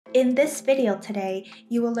In this video today,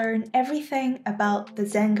 you will learn everything about the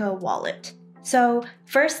ZenGo Wallet. So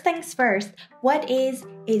first things first, what is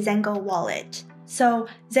a ZenGo Wallet? So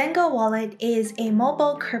ZenGo Wallet is a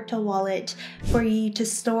mobile crypto wallet for you to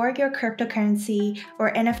store your cryptocurrency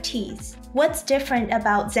or NFTs. What's different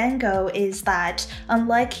about ZenGo is that,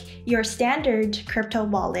 unlike your standard crypto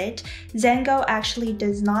wallet, ZenGo actually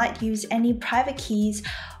does not use any private keys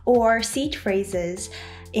or seed phrases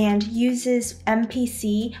and uses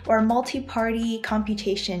MPC or multi-party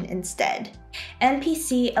computation instead.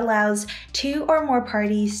 MPC allows two or more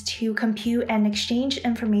parties to compute and exchange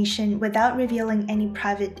information without revealing any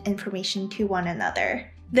private information to one another.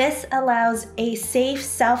 This allows a safe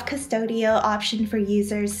self-custodial option for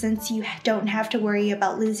users since you don't have to worry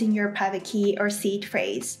about losing your private key or seed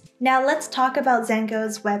phrase. Now let's talk about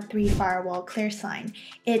ZenGo's Web3 firewall ClearSign.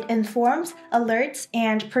 It informs, alerts,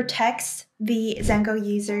 and protects the ZenGo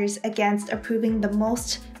users against approving the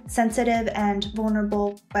most sensitive and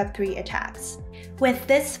vulnerable Web3 attacks. With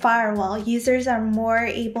this firewall, users are more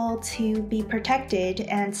able to be protected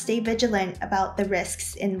and stay vigilant about the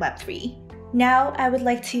risks in Web3. Now I would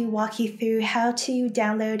like to walk you through how to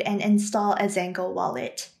download and install a ZenGo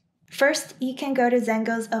wallet. First, you can go to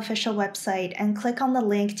ZenGo's official website and click on the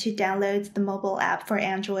link to download the mobile app for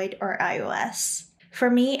Android or iOS. For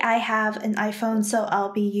me, I have an iPhone, so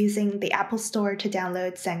I'll be using the Apple Store to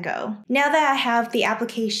download ZenGo. Now that I have the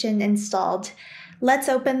application installed, let's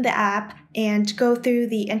open the app and go through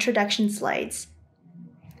the introduction slides.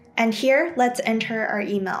 And here, let's enter our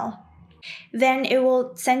email. Then it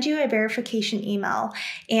will send you a verification email,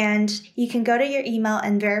 and you can go to your email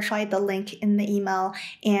and verify the link in the email,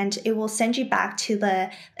 and it will send you back to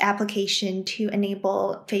the application to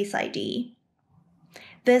enable Face ID.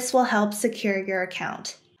 This will help secure your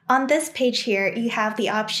account. On this page here, you have the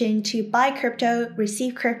option to buy crypto,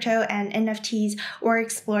 receive crypto and NFTs, or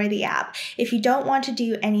explore the app. If you don't want to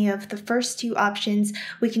do any of the first two options,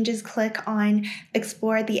 we can just click on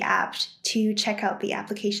explore the app to check out the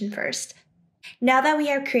application first. Now that we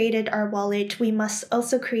have created our wallet, we must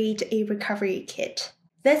also create a recovery kit.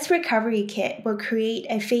 This recovery kit will create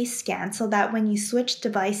a face scan so that when you switch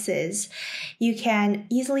devices, you can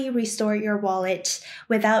easily restore your wallet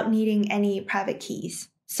without needing any private keys.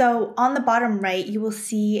 So on the bottom right, you will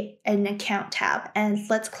see an account tab, and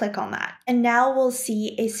let's click on that. And now we'll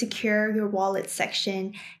see a secure your wallet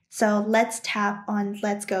section. So let's tap on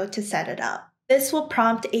Let's Go to set it up. This will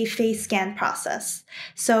prompt a face scan process.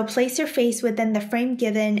 So place your face within the frame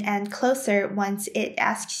given and closer once it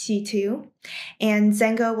asks you to, and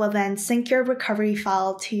ZenGo will then sync your recovery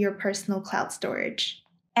file to your personal cloud storage.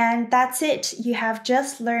 And that's it. You have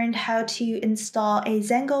just learned how to install a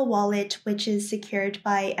ZenGo wallet, which is secured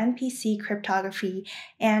by MPC cryptography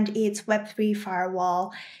and its Web3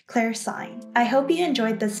 firewall, ClearSign. I hope you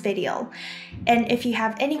enjoyed this video. And if you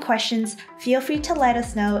have any questions, feel free to let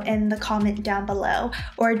us know in the comment down below,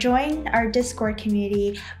 or join our Discord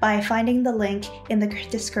community by finding the link in the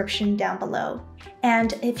description down below.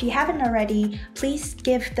 And if you haven't already, please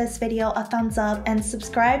give this video a thumbs up and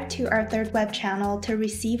subscribe to our thirdweb channel to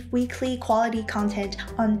receive weekly quality content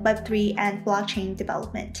on Web3 and blockchain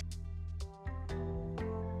development.